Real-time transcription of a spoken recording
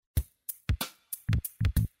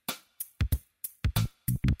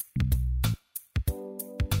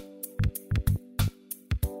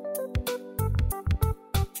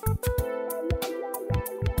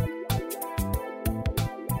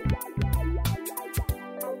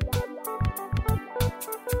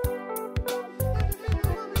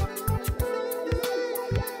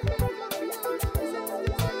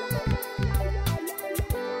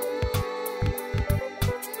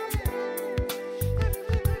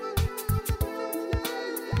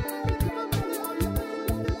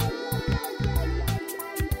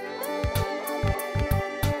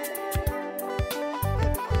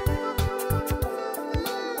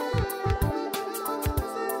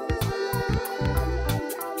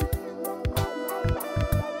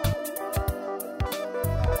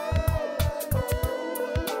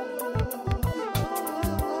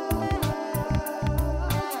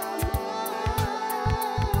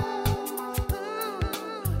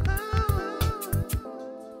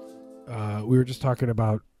we were just talking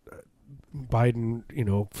about Biden.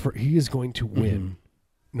 He is going to win. Mm-hmm.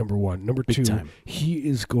 Number one. Number Big two, time. he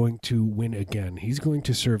is going to win again. He's going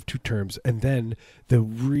to serve 2 terms, and then the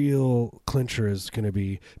real clincher is going to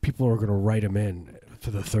be people are going to write him in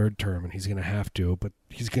for the 3rd term, and he's going to have to. But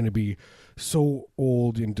he's going to be so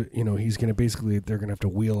old, and he's going to basically they're going to have to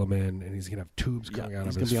wheel him in, and he's going to have tubes coming out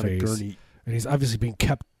of his face, on a gurney. and he's obviously being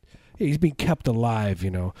kept. He's being kept alive,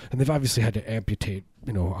 and they've obviously had to amputate,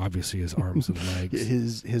 obviously his arms and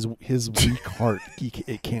legs. His weak heart,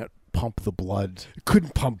 it can't pump the blood. It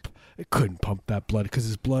couldn't pump that blood because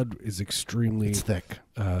his blood is extremely It's thick.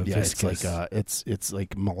 viscous. It's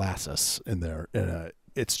like molasses in there.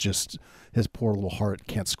 It's just his poor little heart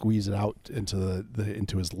can't squeeze it out into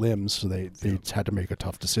into his limbs. So they had to make a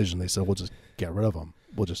tough decision. They said, we'll just get rid of him.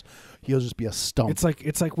 He'll just be a stump. It's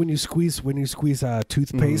like when you squeeze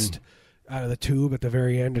toothpaste out of the tube at the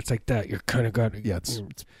very end. It's like that. You're kind of got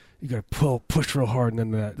you got to push real hard,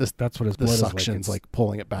 and then that's what his blood is like. The suction's like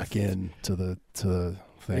pulling it back in to the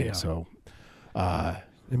thing. Yeah. So, and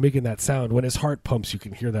making that sound when his heart pumps, you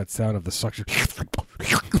can hear that sound of the suction.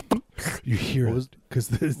 You hear what was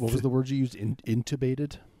the word you used?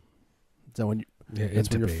 Intubated. Is that when you? Yeah, that's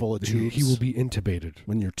when you're full of tubes. He will be intubated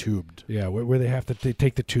when you're tubed. Yeah, where they have to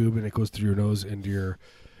take the tube and it goes through your nose into your.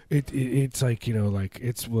 It's like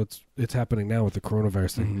it's happening now with the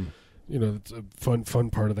coronavirus thing. Mm-hmm. It's a fun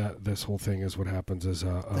part of this whole thing is what happens is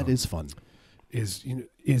that is fun. Is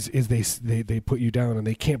they put you down and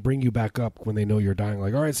they can't bring you back up when they know you're dying.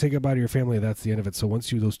 Like, all right, say goodbye to your family. That's the end of it. So once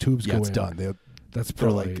those tubes go it's in, done.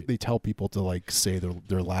 They tell people to say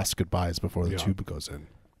their last goodbyes before the tube goes in.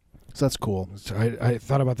 So that's cool. So I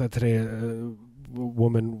thought about that today. A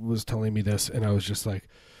woman was telling me this, and I was just like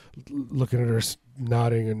looking at her,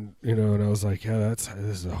 nodding, and and I was like, "Yeah, this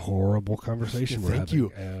is a horrible conversation we're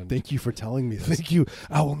having." Thank you for telling me this. Thank you.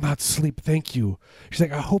 I will not sleep. Thank you. She's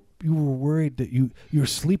like, I hope you were worried that you're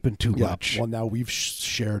sleeping too much. Well, now we've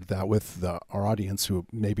shared that with our audience, who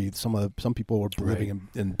maybe some people were living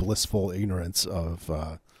in blissful ignorance of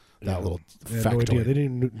that little factoid. No idea. They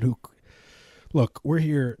didn't nuke. Look, we're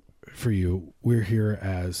here for you. We're here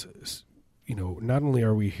as not only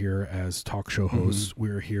are we here as talk show hosts,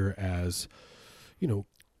 we're here as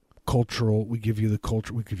cultural. We give you the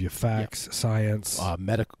culture. We give you facts, science,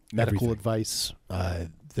 medical advice.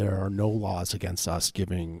 There are no laws against us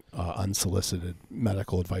giving unsolicited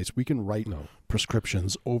medical advice. We can write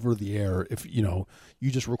prescriptions over the air if you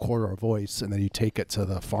just record our voice and then you take it to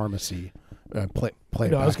the pharmacy and play it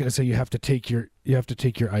back. I was going to say you have to take your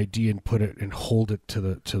ID and put it and hold it to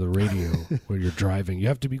the radio when you're driving. You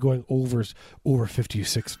have to be going over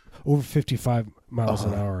 55 miles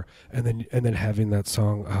an hour, and then having that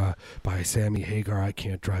song by Sammy Hagar, "I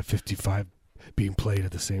Can't Drive 55," being played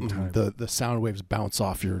at the same time. The sound waves bounce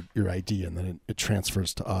off your ID and then it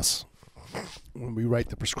transfers to us. When we write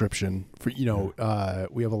the prescription for we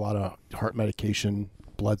have a lot of heart medication,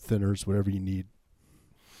 blood thinners, whatever you need.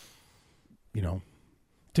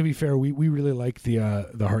 To be fair, we really like the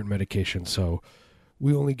heart medication, so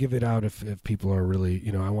we only give it out if people are really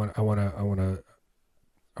I want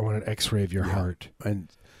an X-ray of your heart, and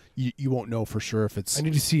you won't know for sure if it's. I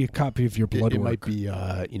need to see a copy of your blood It work. might be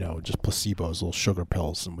just placebos, little sugar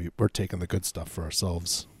pills, and we're taking the good stuff for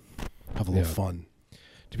ourselves. Have a little fun.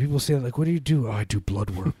 Do people say like, "What do you do?" "Oh, I do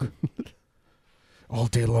blood work." All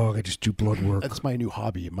day long, I just do blood work. That's my new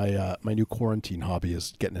hobby. My new quarantine hobby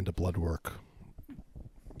is getting into blood work.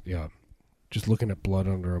 Yeah, just looking at blood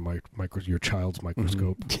under a your child's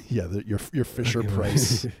microscope. Mm-hmm. Yeah, your Fisher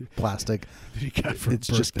Price plastic. You got for it's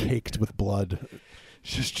birthday. just caked with blood.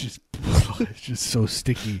 It's just so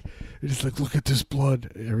sticky. It's just like, look at this blood.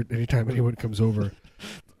 Anytime anyone comes over,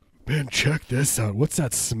 man, check this out. What's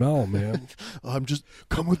that smell, man?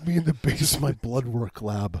 Come with me in the basement. This is my blood work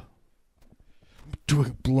lab. I'm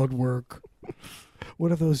doing blood work.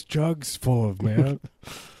 What are those jugs full of, man?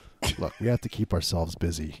 Look, we have to keep ourselves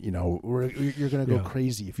busy. You're going to go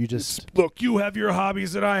crazy if you just... Look, you have your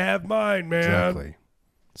hobbies and I have mine, man. Exactly.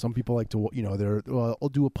 Some people like to, I'll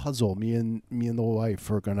do a puzzle. Me and the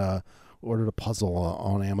wife are going to order a puzzle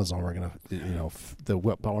on Amazon. We're going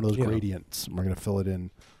to, buy one of those gradients. And we're going to fill it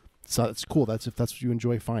in. So it's cool. If that's what you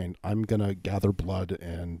enjoy, fine. I'm going to gather blood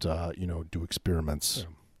and, do experiments.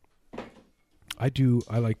 Yeah. I've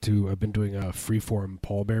been doing a freeform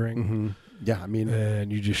pallbearing. Mm-hmm. Yeah, I mean,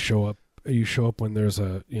 and you just show up. You show up when there's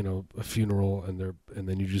a funeral, and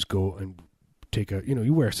then you just go and take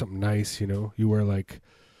you wear something nice. You wear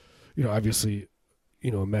obviously,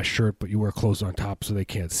 a mesh shirt, but you wear clothes on top so they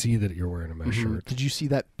can't see that you're wearing a mesh shirt. Did you see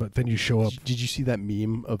that? But then you show up. Did you see that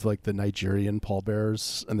meme of the Nigerian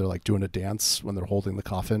pallbearers and they're doing a dance when they're holding the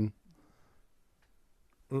coffin?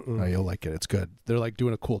 You'll like it. It's good. They're like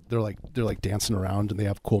doing they're like dancing around and they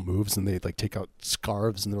have cool moves and they like take out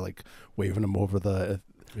scarves and they're like waving them over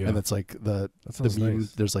and it's like the meme,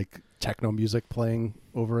 nice. there's like techno music playing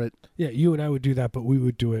over it. Yeah, you and I would do that, but we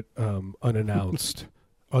would do it unannounced,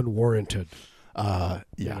 unwarranted.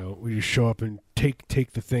 You know, we just show up and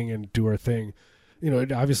take the thing and do our thing. You know,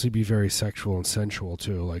 it'd obviously be very sexual and sensual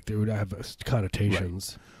too. Like they would have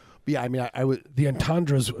connotations. Right. But yeah, I mean, I would the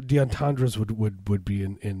entendres would be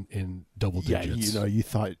in double digits. Yeah, you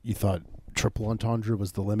thought triple entendre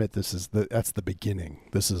was the limit. That's the beginning.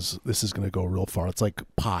 This is going to go real far. It's like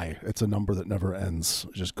pi. It's a number that never ends.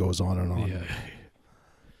 It just goes on and on. Yeah.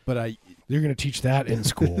 But you're going to teach that in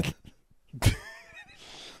school.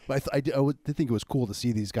 But I did think it was cool to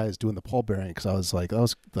see these guys doing the pallbearing because I was like,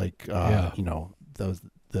 you know, that was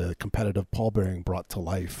the competitive pallbearing brought to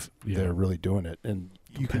life. Yeah. They're really doing it, and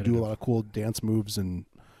you can do a lot of cool dance moves and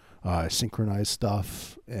synchronized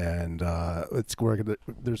stuff, and there's going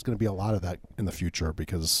to be a lot of that in the future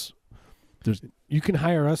because you can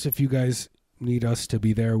hire us if you guys need us to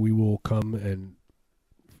be there. We will come and,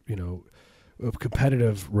 you know, a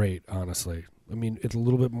competitive rate. Honestly, I mean, it's a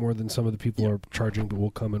little bit more than some of the people are charging, but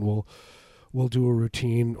we'll come and we'll do a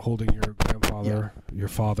routine holding your grandfather, your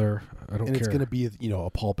father. I don't care. And it's going to be, you know,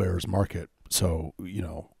 a pallbearers market, so you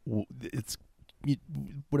know it's.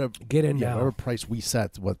 Whatever, get in now. Whatever price we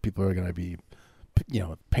set, what people are going to be, you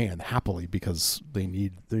know, paying happily because they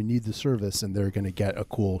need the service and they're going to get a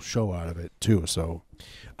cool show out of it too. So,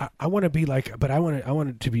 I want to be like, but I want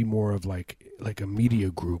it to be more of like a media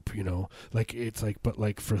group, you know, like it's like, but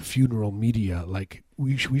like for funeral media, like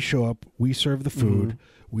we show up, we serve the food,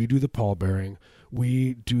 we do the pallbearing,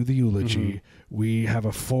 we do the eulogy, we have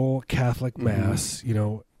a full Catholic mass, you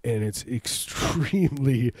know. And it's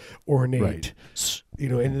extremely ornate, right. You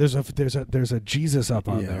know. And there's a Jesus up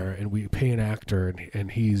on there, and we pay an actor, and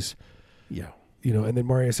he's, you know. And then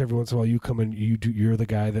Marius, every once in a while, you come and you're the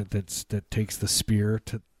guy that takes the spear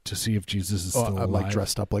to see if Jesus is still alive. I'm like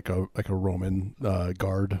dressed up like a Roman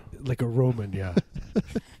guard, like a Roman, yeah.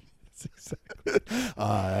 Exactly.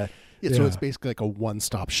 So it's basically like a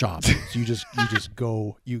one-stop shop. So you just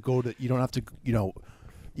go to, you don't have to, you know.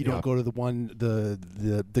 You don't go to the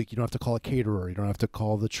you don't have to call a caterer. You don't have to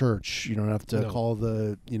call the church. You don't have to call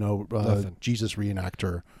the, you know, Jesus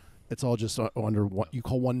reenactor. It's all just under one. You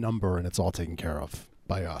call one number and it's all taken care of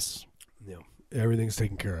by us. Yeah, everything's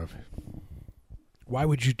taken care of. Why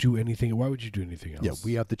would you do anything? Why would you do anything else? Yeah,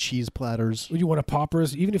 we have the cheese platters. Well, you want a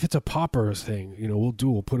poppers? Even if it's a poppers thing, you know,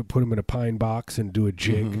 we'll put them in a pine box and do a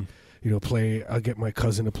jig. You know, I'll get my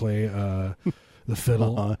cousin to play the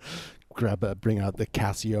fiddle. Bring out the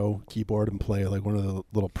Casio keyboard and play like one of the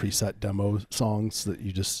little preset demo songs that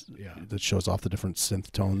you that shows off the different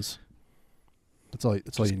synth tones. That's all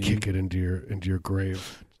you need. Kick it into your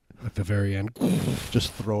grave at the very end.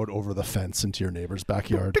 Just throw it over the fence into your neighbor's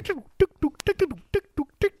backyard.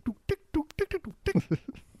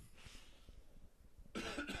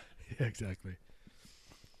 Yeah, exactly.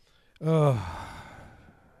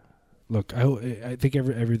 Look, I think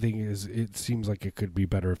everything is. It seems like it could be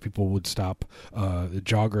better if people would stop. The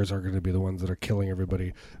joggers are going to be the ones that are killing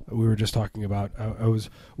everybody. We were just talking about. I was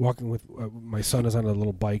walking with my son is on a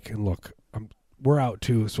little bike, and look, we're out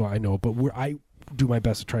too, so I know. But I do my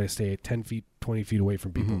best to try to stay at 10 feet, 20 feet away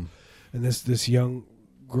from people. And this young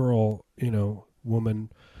girl, you know,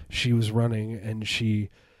 woman, she was running, and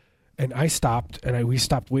I stopped, and we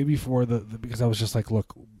stopped way before because I was just like,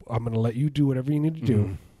 look, I'm going to let you do whatever you need to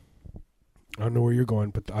do. I don't know where you're going,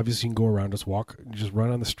 but obviously you can go around us, just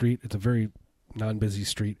run on the street. It's a very non-busy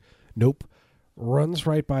street. Nope. Runs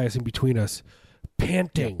right by us in between us,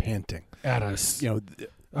 panting at us. You know,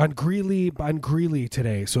 on Greeley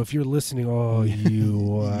today. So if you're listening, turkey.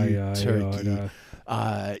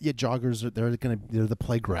 Joggers they're the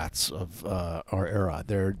plague rats of our era.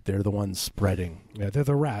 They're the ones spreading. Yeah, they're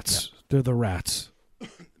the rats. Yeah. They're the rats.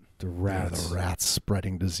 The rats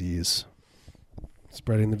spreading disease.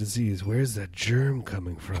 Spreading the disease. Where's that germ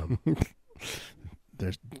coming from?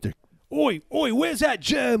 Oi, where's that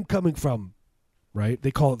germ coming from? Right? They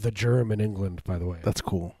call it the germ in England, by the way. That's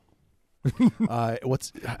cool. I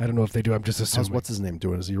don't know if they do. I'm just assuming. What's his name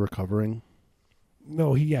doing? Is he recovering?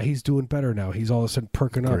 No, he's doing better now. He's all of a sudden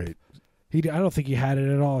perking up. Great. I don't think he had it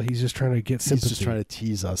at all. He's just trying to get sympathy. He's just trying to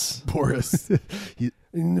tease us. Boris.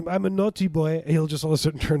 I'm a naughty boy. He'll just all of a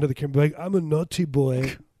sudden turn to the camera and be like, I'm a naughty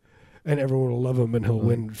boy. And everyone will love him, and he'll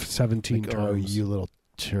win 17 terms. Oh, you little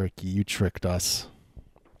turkey. You tricked us.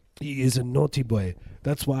 He is a naughty boy.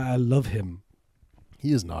 That's why I love him.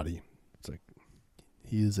 He is naughty. It's like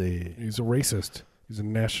he's a racist. He's a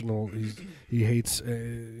national. He hates.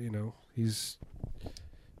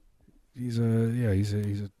 he's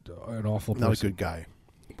an awful person. Not a good guy.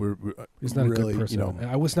 He's not really, a good person. You know,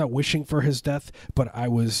 I was not wishing for his death, but I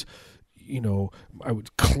was, I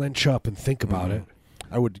would clench up and think about it.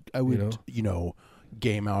 I would,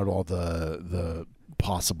 game out all the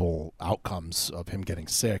possible outcomes of him getting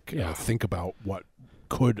sick. Yeah. Think about what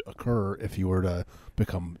could occur if he were to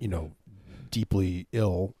become, deeply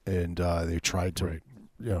ill, and they tried to,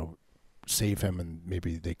 save him, and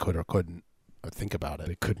maybe they could or couldn't think about it.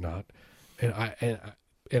 They could not, and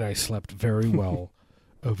I slept very well.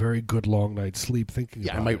 A very good long night's sleep thinking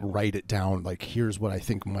about it. I might write it down, like, here's what I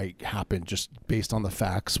think might happen just based on the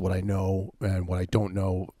facts, what I know and what I don't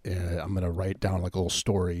know. I'm going to write down like a little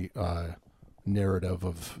story narrative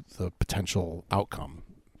of the potential outcome.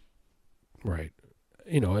 Right.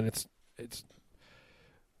 And it's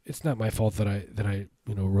not my fault that I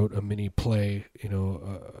wrote a mini play,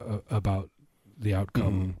 about the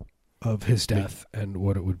outcome of his death and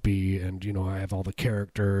what it would be, and I have all the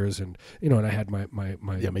characters, and and I had my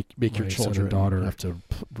make your children and daughter have to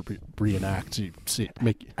reenact, act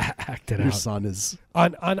it your out. Your son is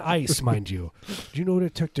on ice, mind you. Do you know what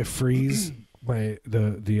it took to freeze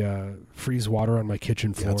the freeze water on my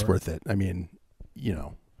kitchen floor? Yeah, it's worth it. I mean,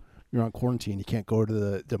 you're on quarantine. You can't go to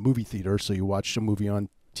the movie theater, so you watch a movie on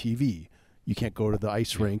TV. You can't go to the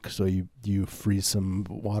ice rink, so you freeze some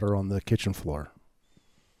water on the kitchen floor.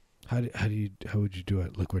 How would you do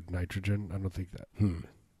it? Liquid nitrogen? I don't think that.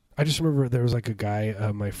 I just remember there was like a guy,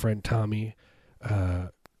 my friend Tommy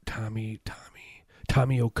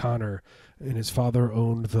O'Connor, and his father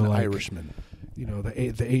owned the Irishman.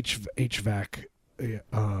 The HVAC.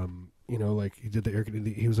 Like he did the air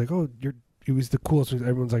conditioning. He was like, "Oh, he was the coolest."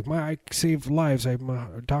 Everyone's like, "I saved lives. I'm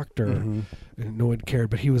a doctor," and no one cared.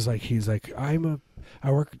 But he's like, I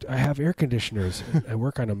have air conditioners. I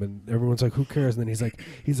work on them, and everyone's like, "Who cares?" And then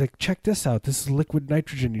he's like, "Check this out. This is liquid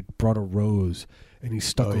nitrogen." He brought a rose, and he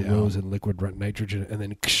stuck a rose in liquid nitrogen, and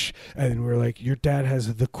then we're like, "Your dad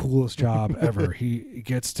has the coolest job ever.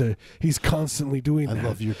 He's constantly doing that. I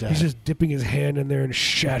love your dad. He's just dipping his hand in there and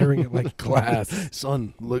shattering it like glass."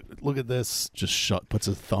 Son, look at this. Just puts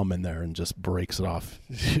his thumb in there and just breaks it off.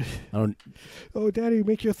 Oh, Daddy,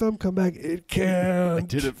 make your thumb come back. It can't. I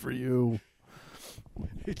did it for you.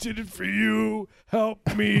 I did it for you.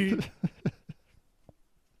 Help me.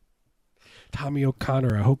 Tommy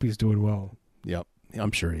O'Connor, I hope he's doing well. Yep,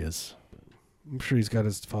 I'm sure he is. I'm sure he's got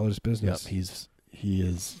his father's business. Yep, he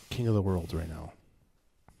is king of the world right now.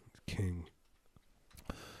 King.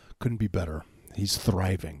 Couldn't be better. He's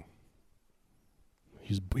thriving.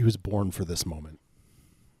 He was born for this moment.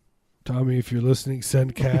 Tommy, if you're listening,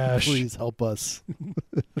 send cash. Please help us.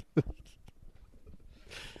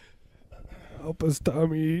 Help us,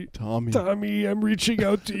 Tommy. Tommy, I'm reaching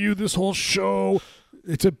out to you this whole show.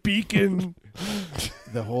 It's a beacon.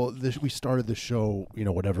 We started the show,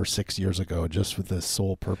 6 years ago, just with the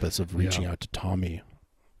sole purpose of reaching out to Tommy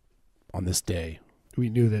on this day.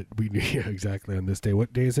 We knew exactly on this day.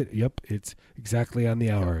 What day is it? Yep, it's exactly on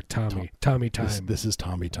the hour. Tommy time. This is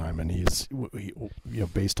Tommy time, and he's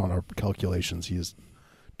based on our calculations, he is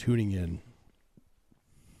tuning in.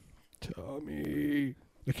 Tommy.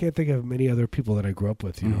 I can't think of many other people that I grew up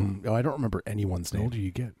with. No, I don't remember anyone's name. How old do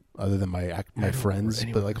you get? Other than my friends,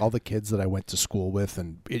 but like all the kids that I went to school with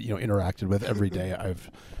and interacted with every day, I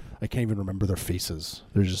can't even remember their faces.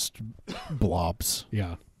 They're just blobs.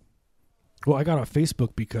 Yeah. Well, I got on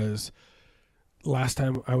Facebook because last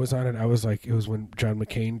time I was on it, I was like, it was when John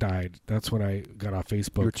McCain died. That's when I got off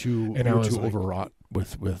Facebook. You were too overwrought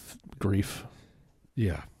with grief.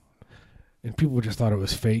 Yeah. And people just thought it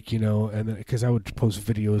was fake, and then because I would post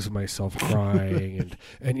videos of myself crying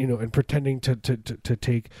and pretending to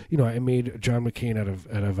take, I made John McCain out of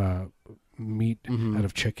meat, out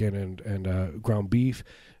of chicken and ground beef,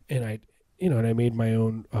 and I made my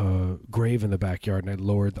own grave in the backyard, and I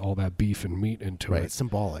lowered all that beef and meat into it. Right,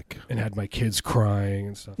 symbolic, and had my kids crying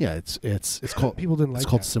and stuff. Yeah, it's called people didn't like. It's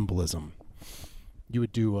called that. Symbolism. You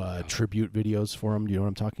would do tribute videos for him. Do you know what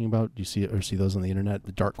I'm talking about? Do you see those on the internet?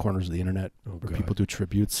 The dark corners of the internet where people do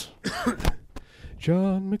tributes.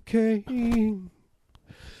 John McCain,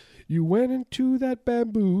 you went into that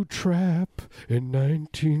bamboo trap in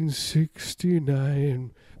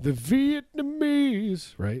 1969. The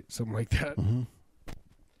Vietnamese, right? Something like that. Mm-hmm.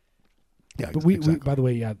 Yeah, but we by the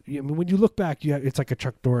way, yeah. I mean, when you look back, it's like a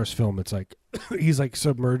Chuck Norris film. It's like he's like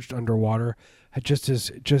submerged underwater. Just his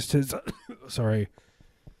sorry.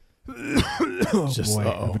 Oh boy,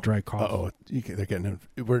 I have a dry cough.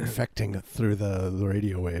 We're infecting through the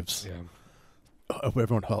radio waves. Yeah.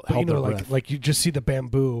 Everyone help like you just see the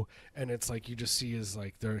bamboo, and it's like you just see is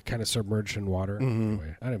like they're kind of submerged in water. Mm-hmm.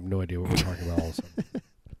 Anyway, I have no idea what we're talking about. All of a sudden.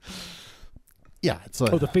 Yeah, it's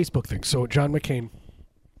like the Facebook thing. So John McCain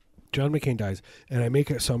dies, and I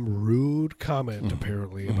make some rude comment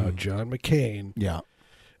apparently about John McCain. Yeah.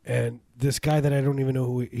 And this guy that I don't even know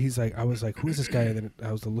who he's like, I was like, who is this guy? And then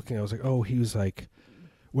I was looking, I was like, oh, he was like,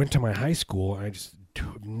 went to my high school. And I just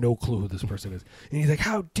have no clue who this person is. And he's like,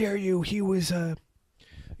 how dare you? He was a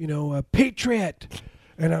patriot.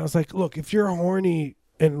 And I was like, look, if you're horny,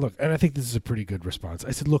 and I think this is a pretty good response.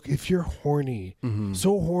 I said, look, if you're horny,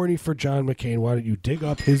 so horny for John McCain, why don't you dig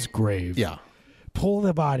up his grave? Yeah. Pull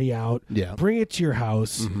the body out. Yeah. Bring it to your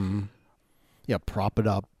house. Yeah, prop it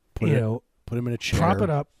up. Put him in a chair. Prop it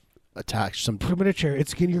up. Attach some. Put him in a chair. You're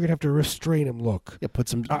going to have to restrain him. Look. Yeah, put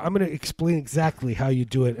some. I'm going to explain exactly how you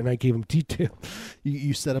do it, and I gave him detail.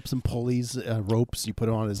 You set up some pulleys, ropes. You put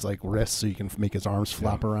it on his like wrists so you can make his arms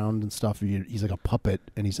flap around and stuff. He's like a puppet,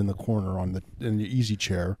 and he's in the corner in the easy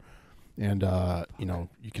chair, and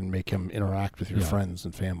you can make him interact with your friends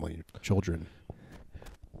and family, children.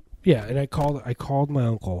 Yeah, and I called my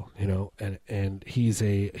uncle, and he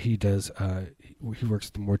works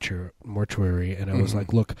at the mortuary, and I was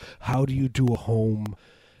like, look, how do you do a home?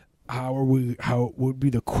 How would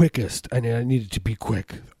be the quickest? And I needed to be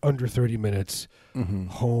quick, under 30 minutes.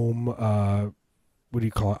 Home, what do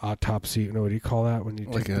you call it? Autopsy? What do you call that when you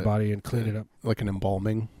take the body and clean it up? Like an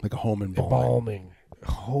embalming, like a home embalming.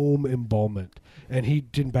 Home embalmment. And he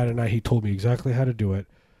didn't bat an eye. He told me exactly how to do it.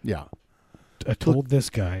 Yeah. I told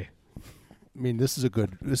this guy. I mean, this is a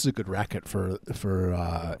good racket for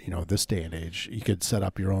this day and age. You could set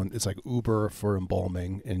up your own. It's like Uber for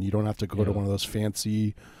embalming, and you don't have to go to one of those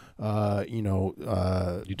fancy, you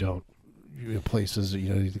don't places.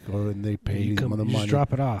 You go and they pay you the money. Just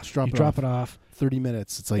drop it off. Drop it off. 30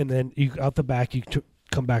 minutes. It's like, and then you out the back. You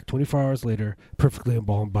come back 24 hours later, perfectly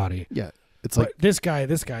embalmed body. Yeah, it's but like this guy.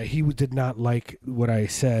 He did not like what I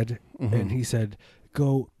said, and he said,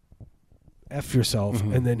 "Go F yourself."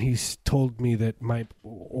 And then he told me that my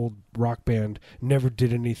old rock band never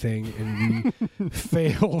did anything, and we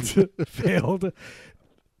failed.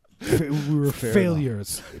 We were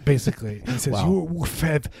failures, basically. He says, you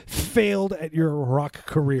have failed at your rock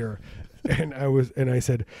career. And I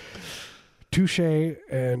said, touche.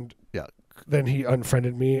 And then he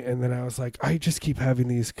unfriended me. And then I was like, I just keep having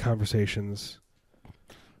these conversations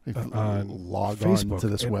on log Facebook on to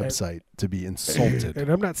this website to be insulted.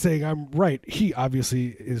 And I'm not saying I'm right. He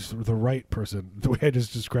obviously is the right person. The way I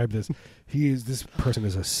just described this, this person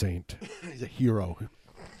is a saint. He's a hero.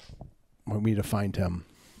 We need to find him.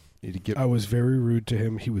 I was very rude to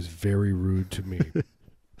him. He was very rude to me.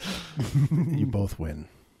 You both win.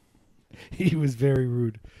 He was very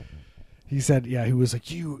rude. He said, he was like,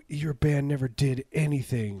 your band never did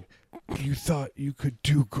anything. You thought you could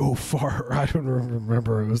go far. I don't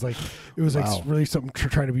remember. It was like really something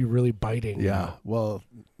trying to be really biting. Yeah. Well,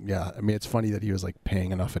 yeah. I mean, it's funny that he was like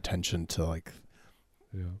paying enough attention to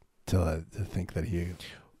to think that he.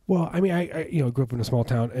 Well, I mean, I grew up in a small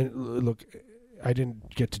town, and look, I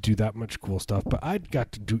didn't get to do that much cool stuff, but I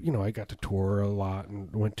got to do, I got to tour a lot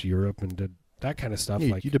and went to Europe and did that kind of stuff.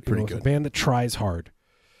 Yeah, you did pretty good. It's a band that tries hard.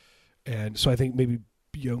 And so I think maybe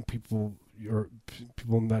young people or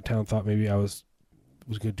people in that town thought maybe I was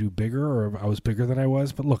going to do bigger, or I was bigger than I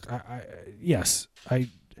was. But look, it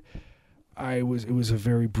was a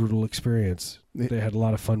very brutal experience. They had a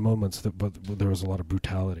lot of fun moments, but there was a lot of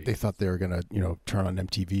brutality. They thought they were going to, turn on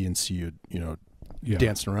MTV and see you,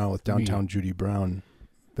 dancing around with downtown Judy Brown,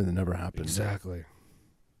 but it never happened. Exactly.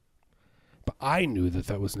 But I knew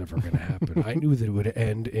that was never going to happen. I knew that it would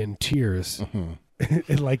end in tears,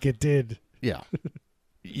 like it did. Yeah.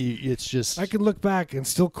 It's just, I can look back and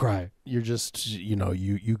still cry. You're just,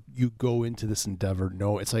 you go into this endeavor.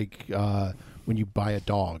 No, it's like when you buy a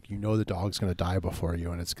dog, the dog's going to die before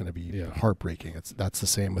you, and it's going to be heartbreaking. That's the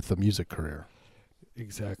same with the music career.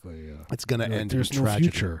 Exactly. Yeah. It's going to end. There's in no tragedy.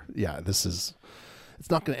 future. Yeah, it's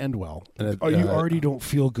not going to end well. And you already don't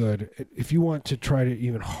feel good. If you want to try to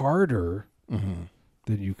even harder, then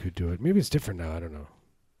you could do it. Maybe it's different now. I don't know.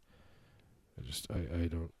 I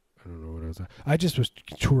don't know what I was. I just was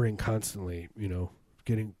touring constantly.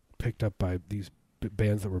 Getting picked up by these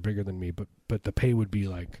bands that were bigger than me. But the pay would be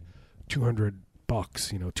like $200,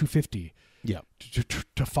 $250. Yeah.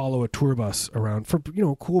 To follow a tour bus around for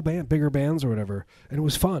cool bigger bands or whatever, and it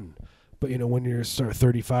was fun. But when you're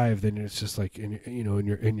 35, then it's just like and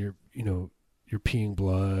you're peeing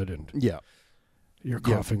blood and you're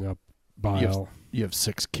coughing up bile. You have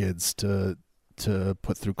 6 kids to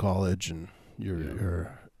put through college, and you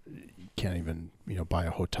can't even buy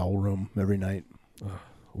a hotel room every night.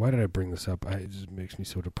 Why did I bring this up? It just makes me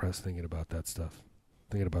so depressed thinking about that stuff.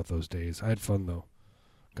 Thinking about those days. I had fun though.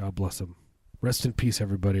 God bless them. Rest in peace,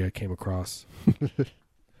 everybody I came across.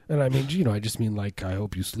 And I mean, you know, I just mean like, I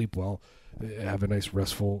hope you sleep well. Have a nice,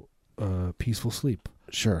 restful, peaceful sleep.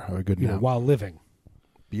 Sure. Have a good You know, nap. while living.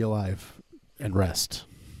 Be alive and rest.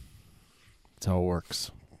 That's how it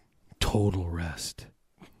works. Total rest.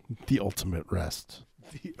 The ultimate rest.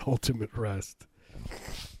 The ultimate rest.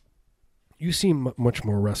 You seem much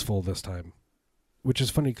more restful this time, which is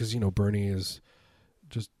funny because, you know, Bernie is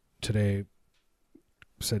just today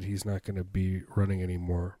said he's not going to be running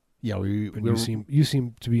anymore. Yeah, you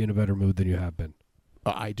seem to be in a better mood than you have been.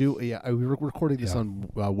 I do. Yeah, we were recording this Yeah.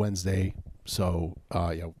 on Wednesday, so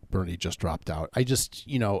Bernie just dropped out. I just,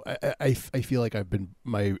 you know, I feel like I've been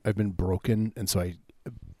broken, and so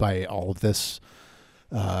by all of this,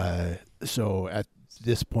 so at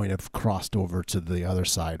this point I've crossed over to the other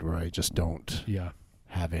side where I just don't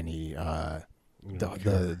have any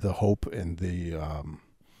the hope and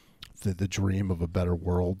the dream of a better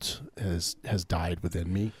world has died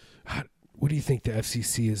within me. What do you think the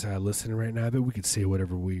FCC is listening right now? I bet we could say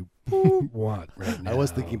whatever we want right now. I was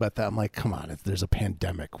thinking about that. I'm like, come on, if there's a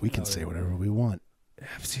pandemic, we can say whatever we want.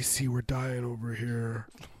 FCC, we're dying over here.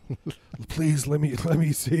 Please let me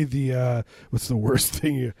say the what's the worst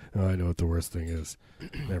thing? Oh, I know what the worst thing is.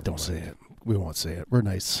 Don't say it. We won't say it. We're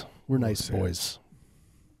nice. We're nice boys.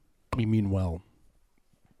 We mean well.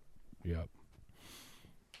 Yep.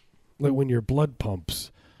 Like when your blood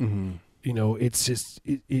pumps, you know, it's just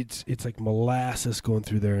it's like molasses going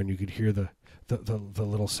through there, and you could hear the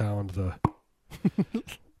little sound. Do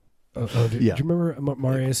you remember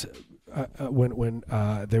Marius when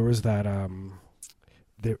there was that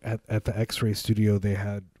there at the X-ray studio, they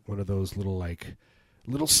had one of those little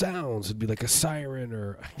sounds. It'd be like a siren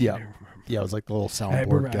or it was like the little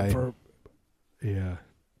soundboard guy.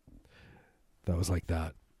 That was like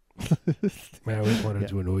that. Man, I always wanted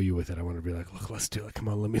to annoy you with it. I wanted to be like, look, let's do it. Come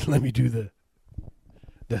on, let me do the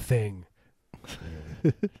thing.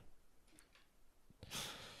 But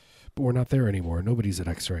we're not there anymore. Nobody's at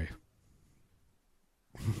X-ray.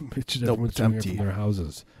 It's just everyone's doing it from their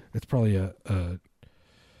houses. It's probably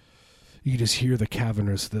you just hear the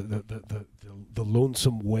cavernous, the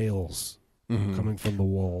lonesome wails coming from the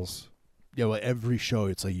walls. Yeah, well, every show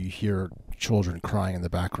it's like you hear children crying in the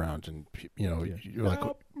background, and you know you're like,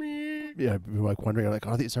 help me. Yeah, you're like wondering, like,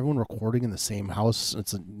 is everyone recording in the same house? And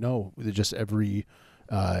it's like, no, they're just every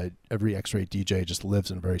X-ray DJ just lives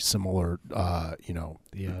in very similar,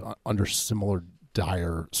 under similar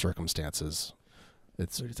dire circumstances.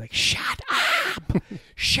 It's like, shut up,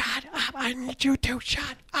 shut up! I need you to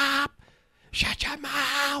shut up, shut your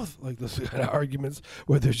mouth. Like those kind of arguments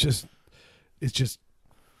where it's just.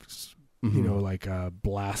 You know, like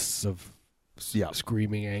blasts of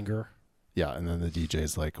screaming anger. Yeah, and then the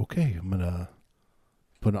DJ's like, "Okay, I'm gonna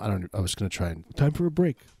put. I was gonna try and time for a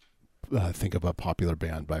break. Think of a popular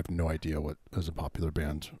band, but I have no idea what is a popular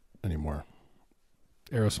band anymore.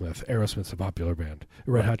 Aerosmith. Aerosmith's a popular band.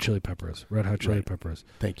 Red Hot Chili Peppers. Red Hot Chili Peppers.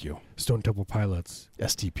 Thank you. Stone Temple Pilots.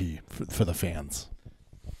 STP for the fans.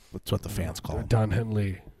 That's what the fans call them. Don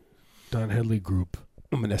Henley Group.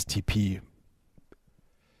 I'm an STP.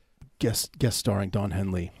 Guest starring Don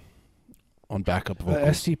Henley on backup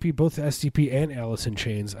vocals. STP, both STP and Alice in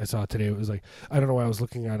Chains. I saw today. It was like, I don't know why I was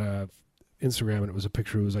looking at Instagram and it was a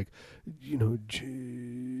picture. It was like, you know,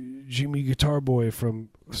 Jimmy Guitar Boy from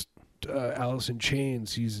Alice in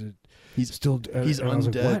Chains. He's still he's and undead. I was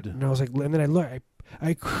like, what? And I was like, and then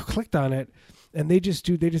I clicked on it, and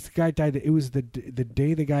the guy died. It was the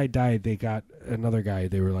day the guy died. They got another guy.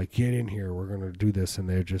 They were like, get in here. We're gonna do this, and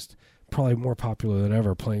they're just probably more popular than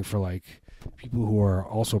ever, playing for like people who are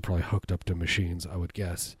also probably hooked up to machines, I would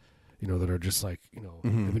guess, you know, that are just like, you know,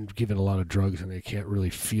 they've been given a lot of drugs and they can't really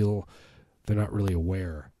feel, they're not really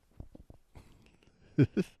aware.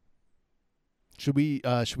 Should we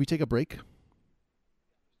take a break?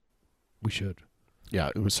 We should. Yeah,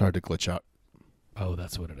 it was hard to glitch out. Oh,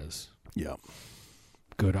 that's what it is. Yeah.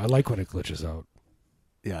 Good. I like when it glitches out.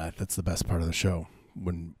 Yeah, that's the best part of the show.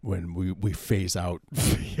 When we phase out.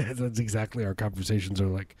 Yeah, that's exactly. Our conversations are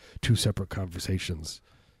like two separate conversations.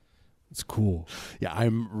 It's cool. Yeah,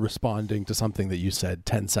 I'm responding to something that you said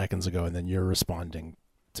 10 seconds ago, and then you're responding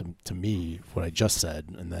to me what I just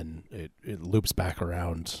said, and then it loops back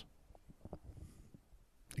around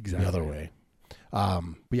exactly the other way. But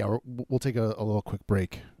yeah, we'll take a little quick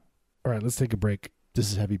break. All right, let's take a break. This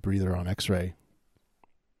is Heavy Breather on X-Ray.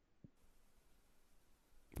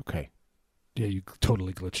 Okay. Yeah, you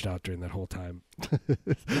totally glitched out during that whole time.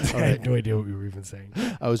 I had no idea what we were even saying.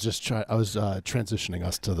 I was just transitioning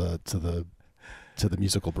us to the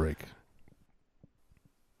musical break.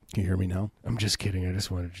 Can you hear me now? I'm just kidding. I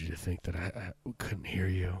just wanted you to think that I couldn't hear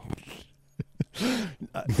you.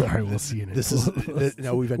 All right, we'll see you next. This is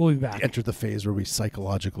now we'll be back. entered the phase where we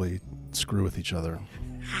psychologically screw with each other.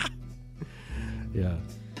 Yeah.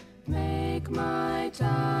 Make my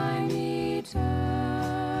time eternity,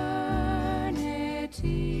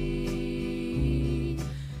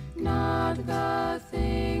 not the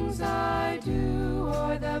things I do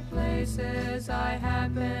or the places I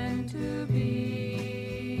happen to be,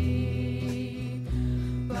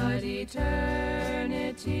 but eternity,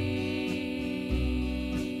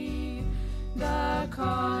 the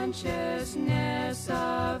consciousness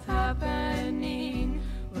of happening,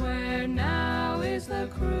 where now is the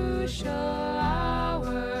crucial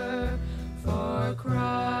hour for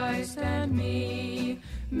Christ and me.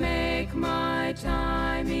 Make my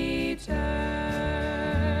time eternity.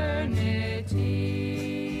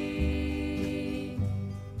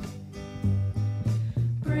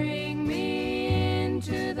 Bring me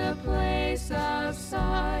into the place of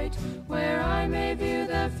sight, where I may view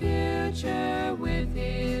the future with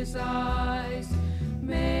His eyes.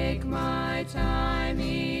 Make my time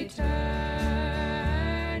eternity.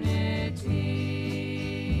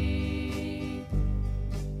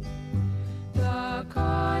 The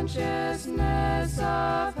consciousness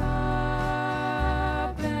of happening,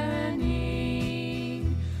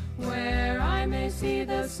 where I may see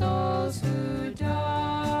the souls who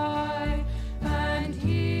die and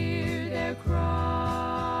hear their cry.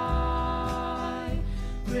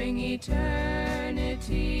 Bring eternity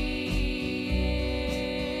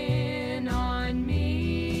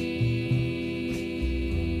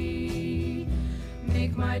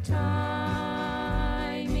my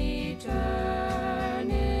time eternity.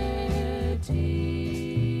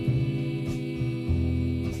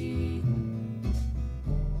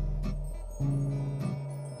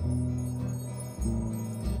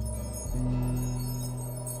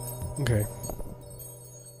 Okay.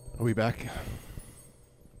 Are we back?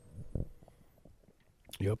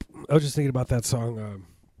 Yep. I was just thinking about that song.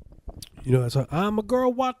 You know that song? I'm a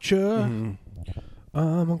girl watcher. Mm-hmm.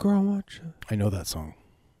 I'm a girl watcher. I know that song.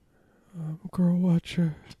 I'm a girl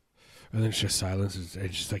watcher. And then it's just silence.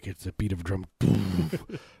 It's just like it's a beat of drum.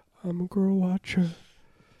 I'm a girl watcher.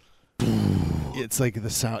 It's like the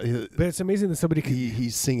sound. But it's amazing that somebody can.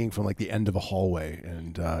 He's singing from like the end of a hallway,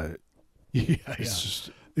 and it's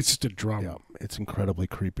just a drum. yeah, it's incredibly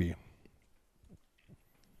creepy.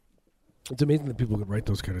 It's amazing that people could write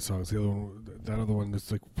those kind of songs. The other one, that other one,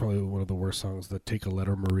 is like probably one of the worst songs. The "Take a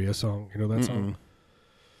Letter, Maria" song. You know that song?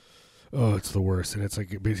 Oh, it's the worst. And it's like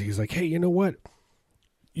basically he's like, hey, you know what?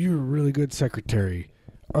 You're a really good secretary.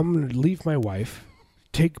 I'm gonna leave my wife.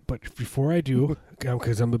 But before I do,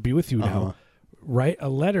 because I'm gonna be with you now, write a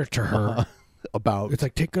letter to her about. It's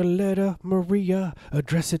like, take a letter, Maria,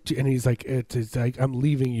 address it to, and he's like, it's like, I'm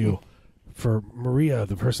leaving you for Maria,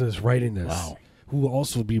 the person that's writing this. Wow. Who will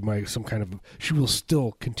also be she will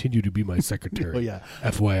still continue to be my secretary. Oh yeah,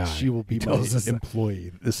 FYI, she will be my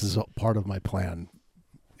employee. This is part of my plan.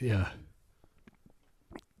 Yeah.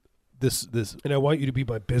 This and I want you to be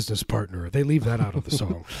my business partner. They leave that out of the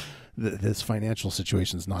song. This financial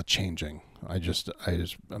situation is not changing.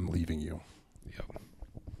 I'm leaving you. Yeah.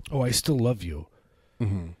 Oh, I still love you.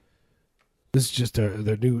 Mm-hmm. This is just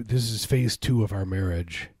this is phase 2 of our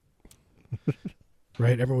marriage.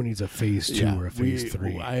 Right? Everyone needs a phase 2 or a phase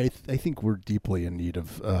 3. I think we're deeply in need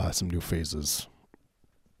of some new phases.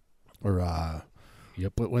 Or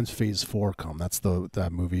yep. When's phase 4 come? That's that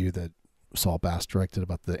movie that Saul Bass directed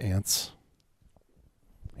about the ants.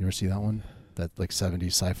 You ever see that one? That like 70s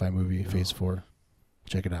sci-fi movie, Phase 4.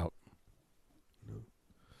 Check it out.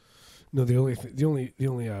 No, the only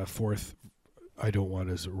fourth I don't want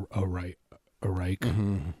is a Reich.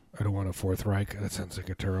 Mm-hmm. I don't want a fourth Reich. That sounds like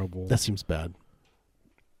a terrible. That seems bad.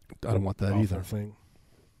 I don't want that either. Thing.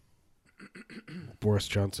 Boris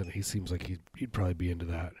Johnson, he seems like he'd probably be into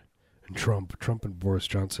that. And Trump and Boris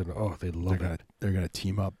Johnson, oh, they love it. They're gonna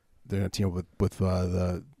team up. They're gonna team up with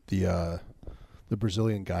the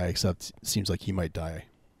Brazilian guy. Except it seems like he might die,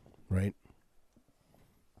 right?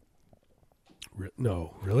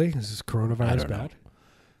 No, really? Is this coronavirus bad? Know.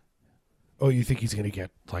 Oh, you think he's gonna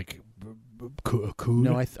get like a coup?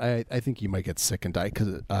 No, I think he might get sick and die.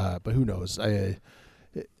 But who knows?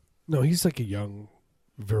 No, he's like a young,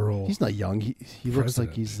 virile. He's not young. He looks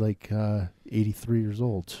like he's like 83 years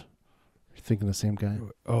old. You're thinking the same guy?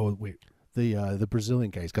 Oh wait, the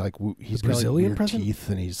Brazilian guy. He's got like Brazilian weird teeth,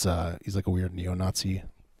 and he's like a weird neo-Nazi.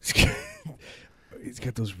 He's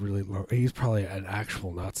got those really long. He's probably an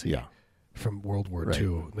actual Nazi. Yeah. From World War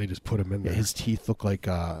II. They just put him in there. His teeth look like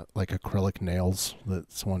acrylic nails that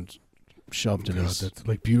someone shoved in his. That's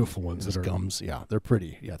like beautiful ones. His gums. Yeah, they're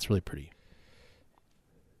pretty. Yeah, it's really pretty.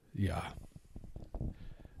 Yeah.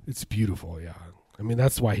 It's beautiful, yeah. I mean,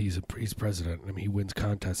 that's why he's president. I mean, he wins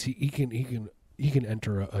contests. He can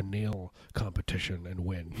enter a nail competition and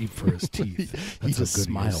win, even for his teeth. He just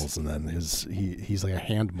smiles, and then he's like a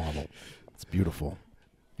hand model. It's beautiful.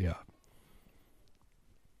 Yeah.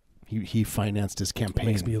 He financed his campaign.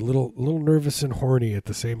 Makes me a little nervous and horny at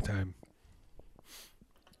the same time.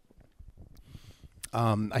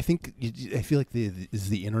 I feel like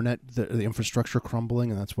the internet, the infrastructure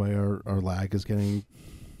crumbling, and that's why our lag is getting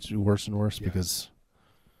worse and worse because.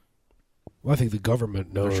 Well, I think the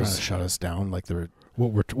government knows they're trying to shut us down. Like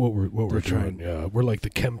what we're doing. Yeah, we're like the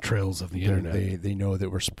chemtrails of the internet. They know that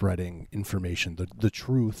we're spreading information, the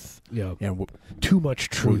truth. Yeah, and too much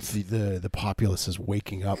truth. The populace is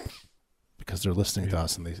waking up because they're listening to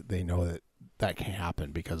us, and they know that can't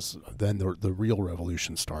happen because then the real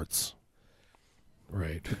revolution starts.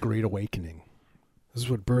 Right, the Great Awakening. This is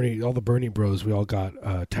what all the Bernie bros, we all got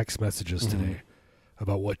text messages today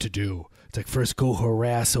about what to do. It's like, first go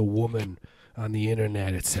harass a woman on the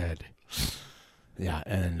internet, it said. Yeah,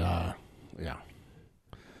 and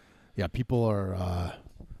people are,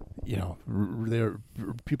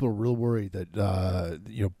 people are real worried that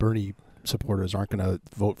Bernie supporters aren't going to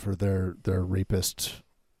vote for their rapist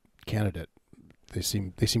candidate. They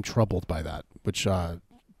seem troubled by that, which I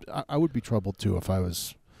would be troubled too if I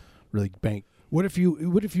was really What if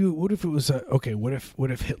it was okay? What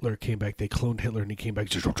if Hitler came back? They cloned Hitler and he came back.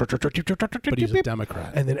 But he's a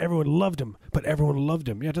Democrat, and then everyone loved him.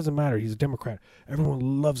 Yeah, it doesn't matter. He's a Democrat.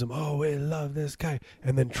 Everyone loves him. Oh, we love this guy.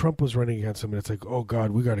 And then Trump was running against him, and it's like, oh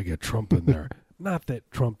God, we got to get Trump in there. Not that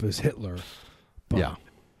Trump is Hitler. But yeah,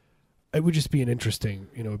 it would just be an interesting.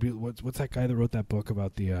 What's that guy that wrote that book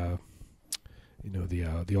about the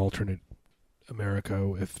alternate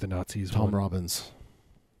America if the Nazis Tom won? Robbins.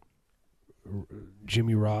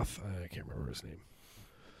 Jimmy Roth, I can't remember his name.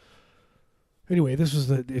 Anyway, this was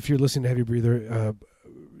if you're listening to Heavy Breather,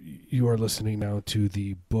 you are listening now to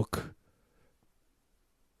the book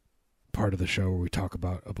part of the show where we talk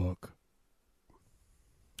about a book.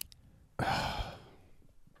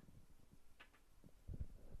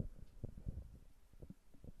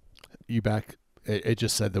 You back? It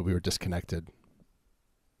just said that we were disconnected.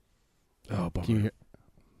 Oh, bummer. Can you hear?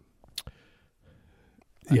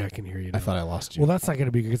 Yeah, I can hear you now. I thought I lost you. Well, that's not going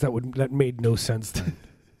to be because that made no sense then.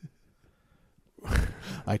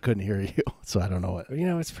 I couldn't hear you, so I don't know what.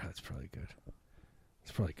 It's probably good.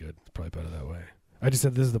 It's probably good. It's probably better that way. I just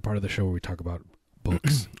said this is the part of the show where we talk about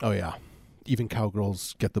books. Oh yeah, even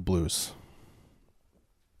cowgirls get the blues,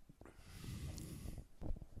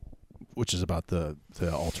 which is about the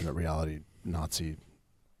alternate reality Nazi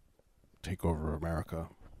takeover of America.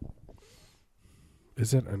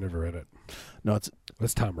 Is it? I never read it. No,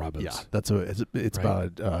 that's Tom Robbins. Yeah, it's right?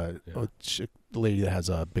 About a lady that has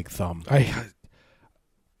a big thumb.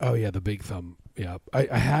 Oh yeah, the big thumb. Yeah,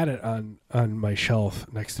 I had it on my shelf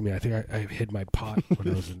next to me. I think I hid my pot when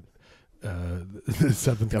I was in the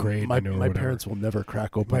seventh grade. My parents will never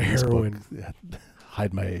crack open my this heroin. Book.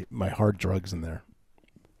 Hide my hard drugs in there.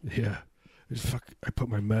 Yeah, I put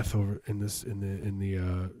my meth over in the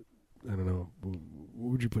I don't know.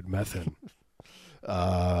 What would you put meth in?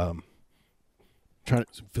 I'm trying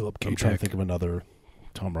to think of another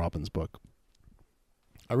Tom Robbins book.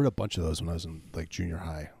 I read a bunch of those when I was in like junior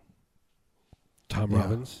high. Tom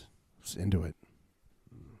Robbins? I was into it.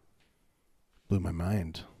 Blew my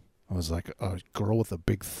mind. I was like, a girl with a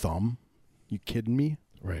big thumb? You kidding me?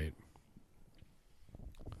 Right.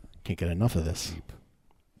 Can't get enough of this.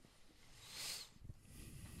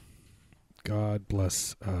 God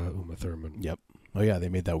bless Uma Thurman. Yep. Oh yeah, they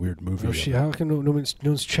made that weird movie. How can no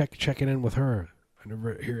one's checking in with her? I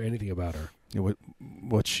never hear anything about her. Yeah,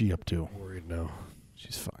 what's she up to? I'm worried now.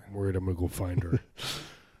 She's fine. I'm worried I'm gonna go find her.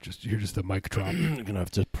 You're just a mic drop. You're gonna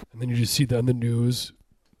have to. And then you just see that on the news.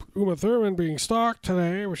 Uma Thurman being stalked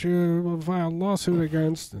today, which you filed a lawsuit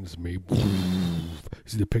against. And it's me.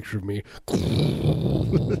 See the picture of me.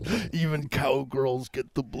 Even cowgirls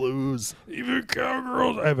get the blues. Even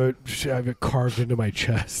cowgirls. I have it carved into my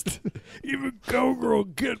chest. Even cowgirl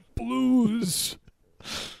get blues.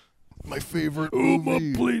 My favorite Uma,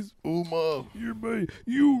 movie. please. Uma.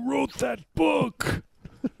 You wrote that book.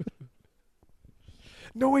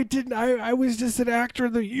 No, I didn't. I was just an actor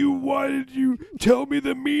why did you tell me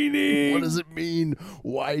the meaning? What does it mean?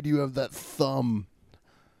 Why do you have that thumb?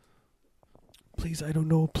 Please, I don't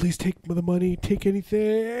know. Please take the money. Take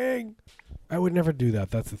anything. I would never do that.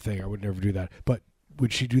 That's the thing. I would never do that. But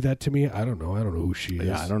would she do that to me? I don't know. I don't know who she is.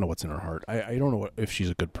 Yeah, I don't know what's in her heart. I don't know if she's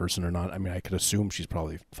a good person or not. I mean, I could assume she's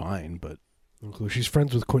probably fine, but... She's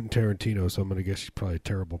friends with Quentin Tarantino, so I'm going to guess she's probably a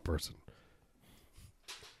terrible person.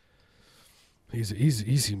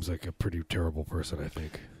 He seems like a pretty terrible person. I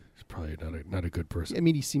think he's probably not a good person. I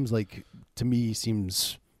mean, he seems like, to me,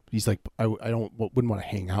 he's like, I wouldn't want to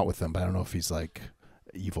hang out with him, but I don't know if he's like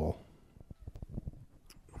evil.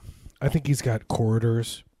 I think he's got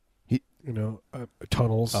corridors,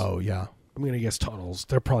 tunnels. Oh yeah, I'm gonna guess tunnels.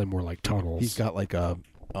 They're probably more like tunnels. he's got like a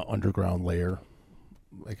underground layer,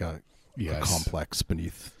 like a Yes. complex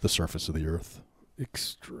beneath the surface of the earth.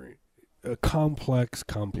 Extreme, complex.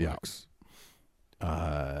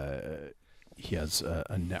 He has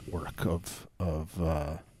a network of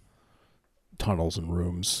tunnels and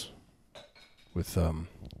rooms with they're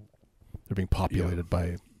being populated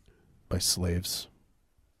by slaves.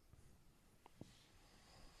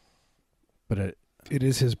 But It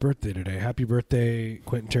is his birthday today. Happy birthday,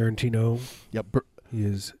 Quentin Tarantino. yeah, He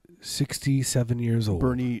is 67 years old.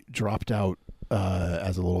 Bernie dropped out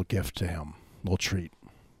as a little gift to him, little treat.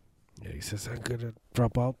 Yeah, he says, I'm gonna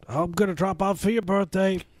drop out. I'm gonna drop out for your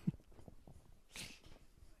birthday.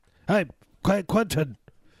 Hey, Quentin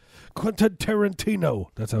Tarantino.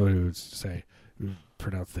 That's how he would say. He would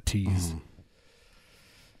pronounce the T's.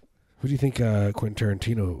 Who do you think Quentin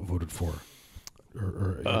Tarantino voted for?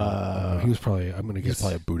 Or he was probably. I'm gonna He's guess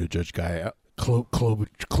probably a Buttigieg guy.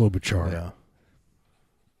 Klobuchar. Yeah.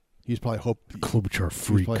 He's probably Klobuchar He's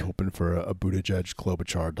freak. probably hoping for a Buttigieg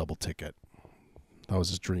Klobuchar double ticket. That was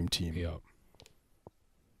his dream team. Yeah.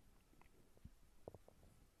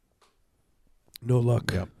 No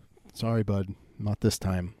luck. Yep. Sorry, bud. Not this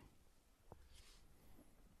time.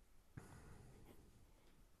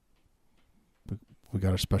 We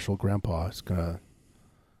got our special grandpa. He's gonna.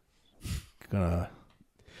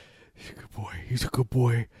 He's a good boy. He's a good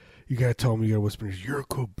boy. You gotta tell him. You gotta whisper. You're a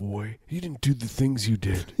good boy. You didn't do the things you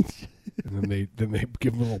did. And then they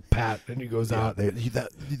give him a little pat, and he goes out.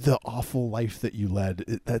 The awful life that you led.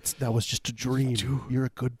 That was just a dream. Dude, You're a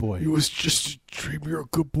good boy. It was just a dream. You're a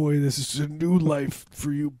good boy. This is a new life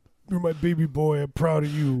for you. You're my baby boy. I'm proud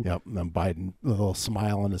of you. Yep. And then Biden, a little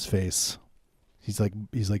smile on his face. He's like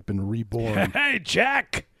been reborn. Hey,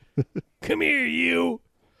 Jack, come here, you.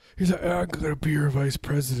 He's like, I'm gonna be your vice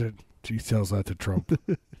president. He tells that to Trump.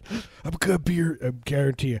 I'm gonna be your. I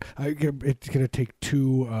guarantee you. It's gonna take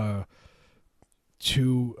two. What do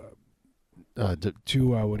you call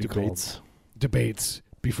them? Debates. Debates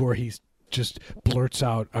before he just blurts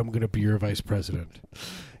out, "I'm gonna be your vice president."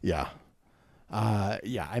 Yeah.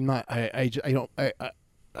 Yeah. I'm not. I'm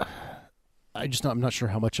not sure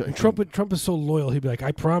how much. Trump is so loyal. He'd be like,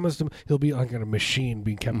 I promised him. He'll be like on a machine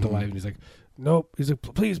being kept alive. And he's like, nope. He's like,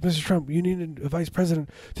 please, Mr. Trump, you need a vice president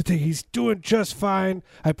to take. He's doing just fine.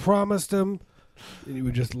 I promised him. And he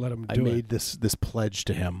would just let him do it. I made this pledge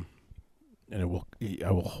to him, and I will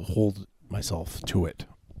hold myself to it.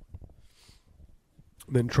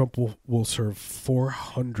 Then Trump will serve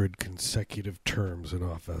 400 consecutive terms in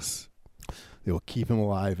office. They will keep him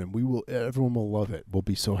alive, and everyone will love it. We'll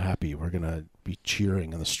be so happy. We're going to be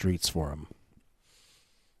cheering in the streets for him.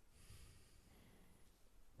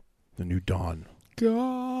 The new dawn.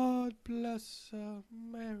 God bless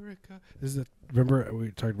America. Remember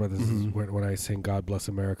we talked about this when I sing God Bless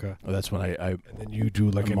America? Oh, that's when I and then you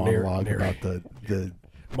do like a monologue about the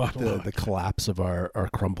monologue. the collapse of our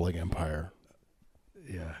crumbling empire.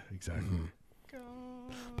 Yeah, exactly.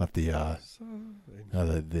 But the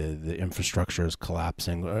infrastructure is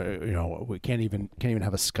collapsing. We can't even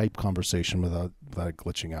have a Skype conversation without it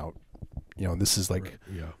glitching out. This is like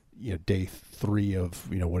day 3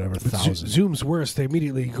 of whatever But 1,000. Zoom's worse. They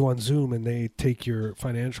immediately go on Zoom and they take your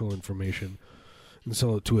financial information and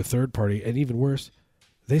sell it to a third party, and even worse,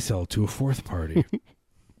 they sell it to a fourth party.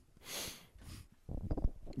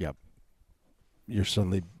 Yep. You're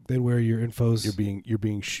suddenly Then where your info's you're being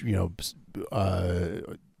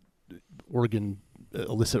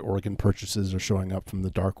illicit organ purchases are showing up from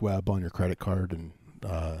the dark web on your credit card, and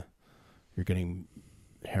you're getting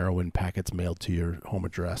heroin packets mailed to your home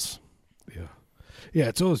address. Yeah,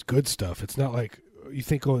 it's always good stuff. It's not like you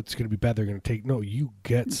think, it's going to be bad. They're going to take. No, you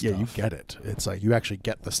get stuff. Yeah, you get it. It's like you actually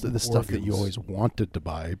get the stuff that you always wanted to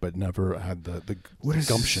buy, but never had the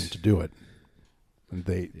gumption to do it. And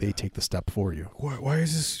they take the step for you. Why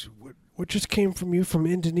is this? What just came from you from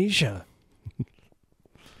Indonesia?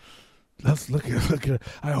 Let's look at it.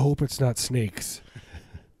 I hope it's not snakes.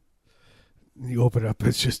 You open it up.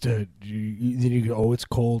 It's just then you go, oh, it's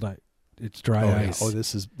cold. It's dry ice. Yeah. Oh,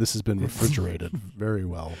 this has been refrigerated very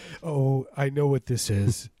well. Oh, I know what this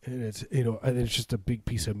is, and it's and it's just a big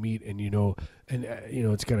piece of meat, and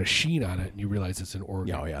it's got a sheen on it, and you realize it's an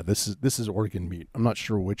organ. Yeah, this is organ meat. I'm not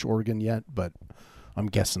sure which organ yet, but I'm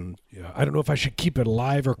guessing. Yeah, I don't know if I should keep it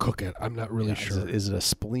alive or cook it. I'm not really sure. Is it a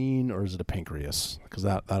spleen or is it a pancreas? Because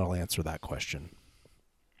that'll answer that question.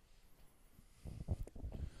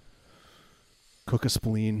 Cook a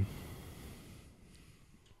spleen.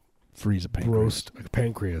 Freeze a pancreas. Roast a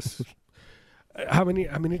pancreas. How many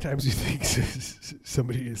times do you think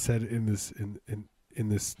somebody has said in this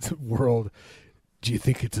world, do you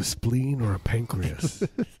think it's a spleen or a pancreas?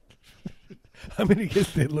 I mean, I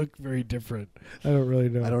guess they look very different. I don't really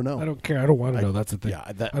know. I don't know. I don't care. I don't want to know. That's the thing. Yeah,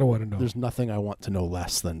 I don't want to know. There's nothing I want to know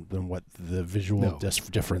less than what the visual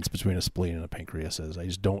difference between a spleen and a pancreas is. I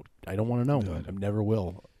don't want to know. No, I never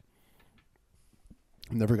will.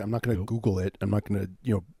 I'm not going to Google it. I'm not going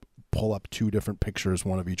to, pull up two different pictures,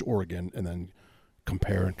 one of each organ, and then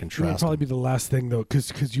compare and contrast. It would probably be the last thing though,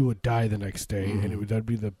 because you would die the next day, and that'd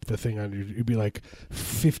be the thing on you. It'd be like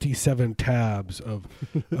 57 tabs of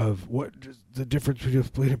what the difference between a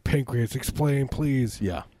spleen and pancreas. Explain, please.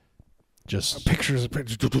 Yeah, just pictures, like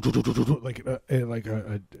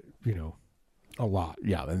a lot.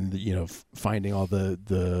 Yeah, and finding all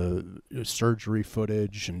the surgery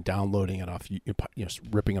footage and downloading it off,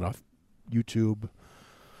 ripping it off YouTube,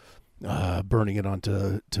 burning it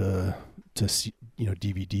onto DVDs,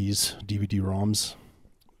 DVD-ROMs.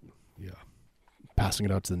 Yeah, passing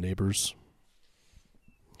it out to the neighbors.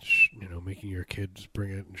 Making your kids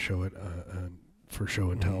bring it and show it for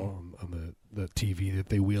show and tell on the TV that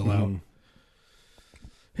they wheel out.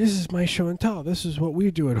 This is my show and tell. This is what we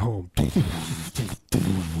do at home.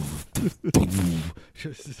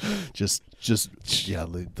 just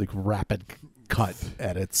like rapid cut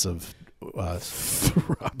edits of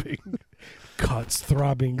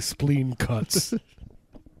throbbing spleen cuts.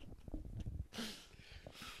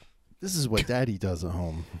 This is what Daddy does at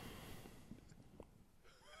home.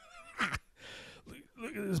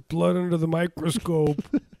 Look at this blood under the microscope.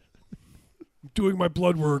 I'm doing my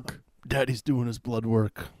blood work. Daddy's doing his blood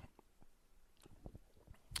work.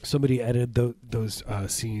 Somebody edited those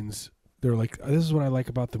scenes. They're like, this is what I like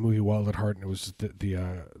about the movie Wild at Heart, and it was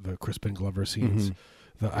the Crispin Glover scenes.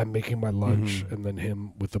 The I'm making my lunch, and then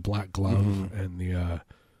him with the black glove, and the.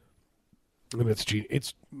 I mean, it's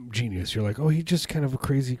genius. You're like, oh, he's just kind of a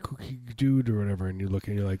crazy kooky dude or whatever, and you look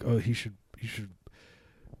and you're like, oh, he should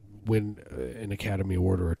win an Academy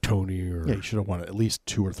Award or a Tony or he should have won at least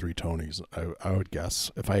 2 or 3 Tonys. I would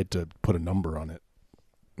guess if I had to put a number on it.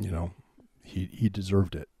 He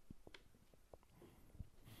deserved it.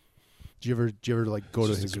 Do you ever like go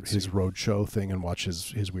to his roadshow thing and watch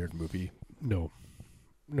his weird movie? No.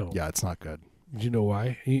 Yeah, it's not good. Do you know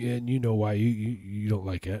why? And you know why you don't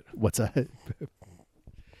like it. What's that?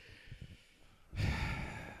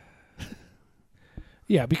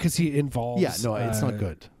 Yeah, because he involves. Yeah, no, it's not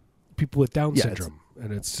good. People with Down syndrome,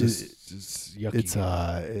 and it's just yucky. It's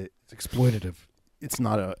exploitative. It's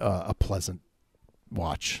not a pleasant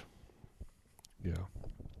watch. Yeah.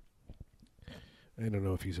 I don't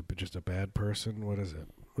know if he's just a bad person. What is it?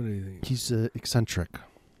 What do you think? He's eccentric.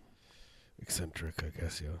 Eccentric, I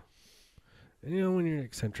guess, yeah. And when you're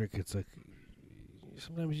eccentric, it's like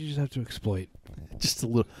sometimes you just have to exploit just a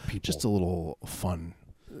little people. Just a little fun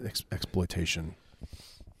exploitation.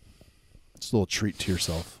 Just a little treat to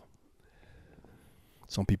yourself.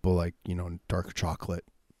 Some people like, dark chocolate,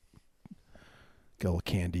 get a little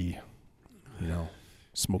candy,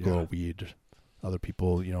 smoke a little weed. Other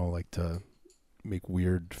people, like to make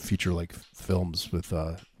weird feature-like films with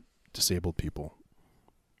disabled people.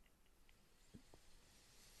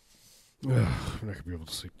 I'm not gonna be able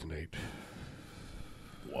to sleep tonight.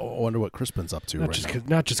 I wonder what Crispin's up to not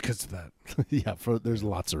just because of that. Yeah, there's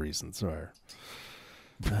lots of reasons.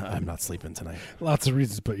 I'm not sleeping tonight. Lots of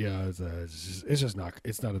reasons, but yeah, it's just not.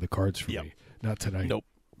 It's not in the cards for me. Not tonight.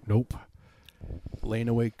 Nope. Laying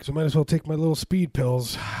awake. So might as well take my little speed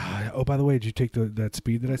pills. Oh, by the way, did you take that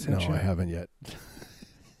speed that I sent you? No, I haven't yet.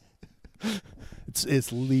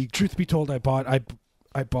 It's legal. Truth be told, I bought a.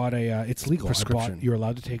 It's legal. Prescription. You're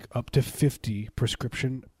allowed to take up to 50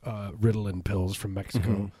 prescription Ritalin pills from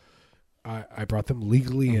Mexico. I brought them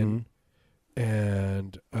legally in,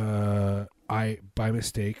 and I by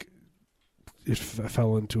mistake it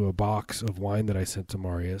fell into a box of wine that I sent to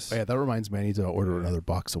Marius. Oh, yeah, that reminds me. I need to order another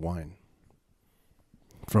box of wine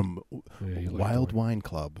from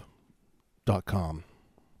wildwineclub.com.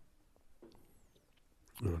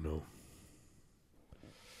 Oh no.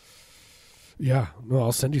 Yeah, no,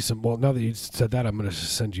 I'll send you some. Well, now that you said that, I'm going to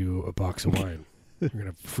send you a box of wine. You're going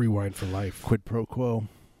to have free wine for life. Quid pro quo.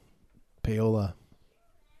 Payola.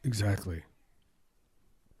 Exactly.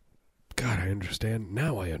 God, I understand.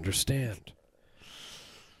 Now I understand.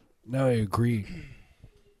 Now I agree.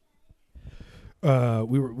 I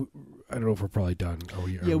don't know if we're probably done.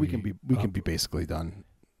 We can be basically done.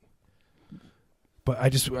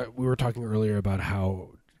 But we were talking earlier about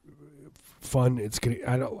how fun it's gonna.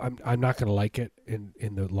 I'm not gonna like it in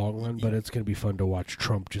the long run, but it's gonna be fun to watch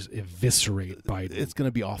Trump just eviscerate Biden. It's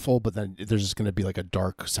gonna be awful, but then there's just gonna be like a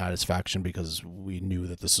dark satisfaction because we knew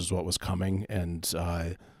that this is what was coming, and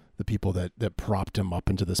the people that propped him up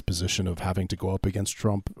into this position of having to go up against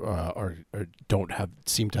Trump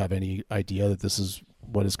seem to have any idea that this is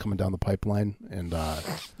what is coming down the pipeline, and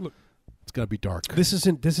Look, it's gonna be dark. This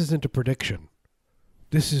isn't a prediction.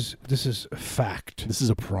 This is a fact. This is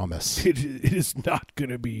a promise. It is not going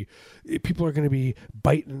to be. People are going to be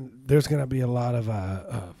biting. There's going to be a lot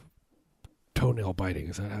of toenail biting.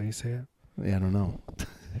 Is that how you say it? Yeah, I don't know.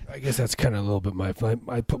 I guess that's kind of a little bit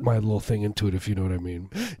I put my little thing into it, if you know what I mean.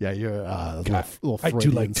 Yeah, you're little I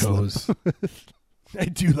do like toes. I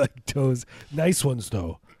do like toes. Nice ones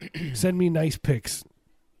though. Send me nice pics.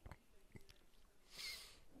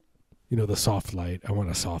 You know, the soft light. I want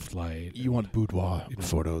a soft light. You want boudoir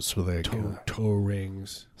photos with like toe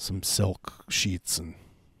rings, some silk sheets, and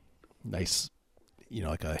nice,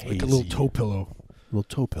 like a hazy, like a little toe pillow. Little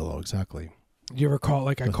toe pillow, exactly. You ever call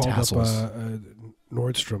I called tassels. up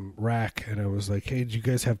Nordstrom Rack, and I was like, "Hey, did you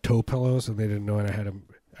guys have toe pillows?" And they didn't know, and I had them.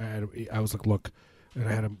 I was like, "Look," and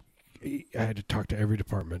I had them. I had to talk to every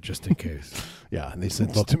department just in case. Yeah, and they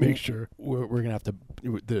said, "Look, to make sure we're gonna have to.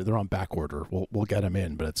 They're on back order. We'll get them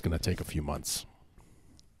in, but it's gonna take a few months.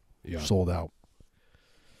 Yeah, sold out."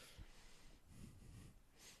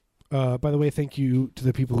 By the way, thank you to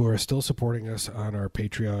the people who are still supporting us on our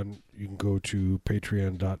Patreon. You can go to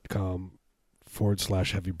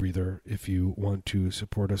patreon.com/heavy breather if you want to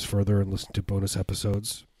support us further and listen to bonus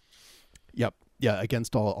episodes. Yep. Yeah,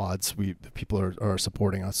 against all odds, people are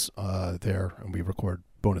supporting us there, and we record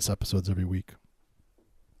bonus episodes every week.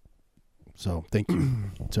 So thank you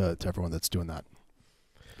to everyone that's doing that,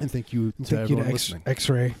 and thank you to everyone listening.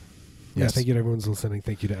 X-Ray. Yes. Yeah, thank you to everyone's listening.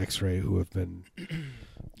 Thank you to X-Ray, who have been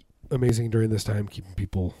amazing during this time, keeping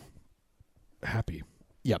people happy.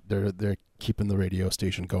 Yep, they're keeping the radio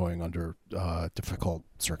station going under difficult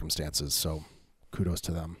circumstances. So kudos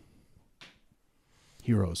to them.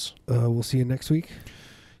 Heroes. We'll see you next week.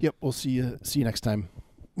 Yep, we'll see you next time.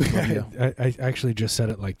 I actually just said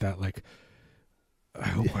it like that. Like, I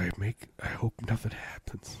hope nothing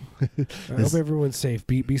happens. I hope everyone's safe.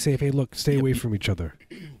 Be safe. Hey, look, stay away from each other.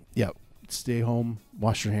 Yep. Stay home.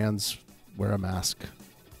 Wash your hands. Wear a mask.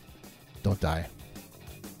 Don't die.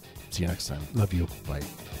 See you next time. Love you. Bye.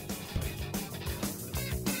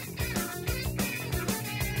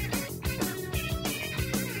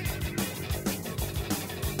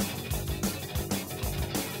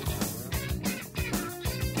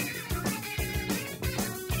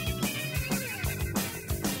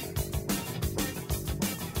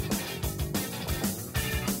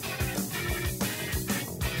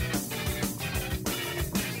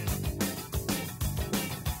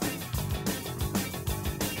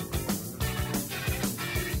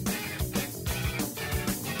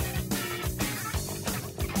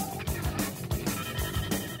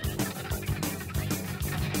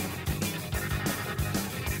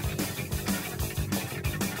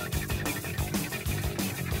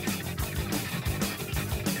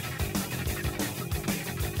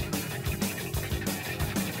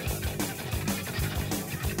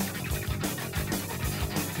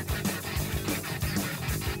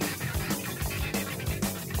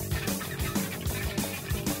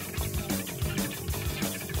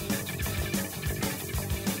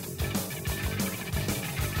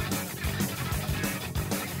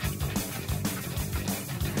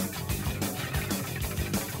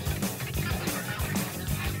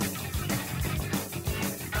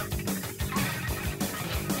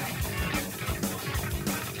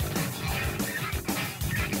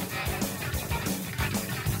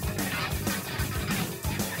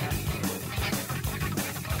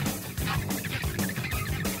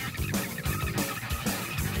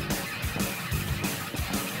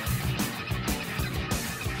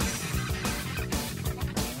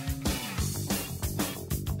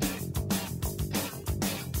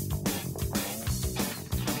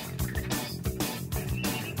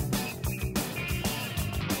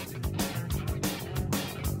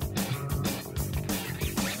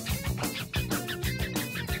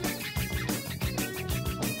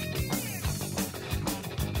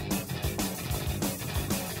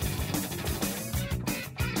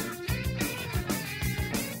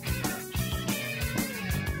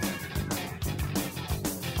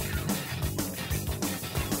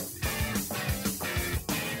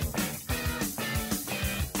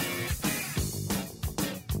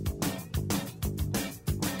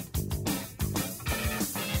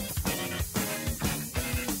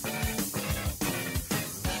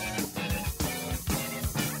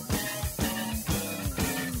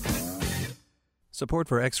 Support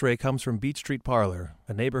for X-Ray comes from Beach Street Parlor,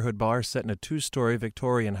 a neighborhood bar set in a 2-story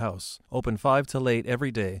Victorian house. Open 5 till 8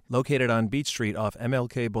 every day, located on Beach Street off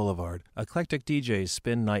MLK Boulevard. Eclectic DJs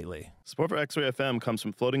spin nightly. Support for X-Ray FM comes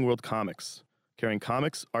from Floating World Comics, carrying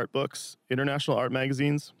comics, art books, international art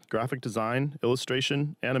magazines, graphic design,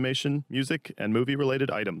 illustration, animation, music, and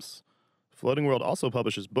movie-related items. Floating World also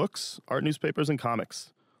publishes books, art newspapers, and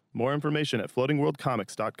comics. More information at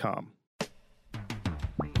floatingworldcomics.com.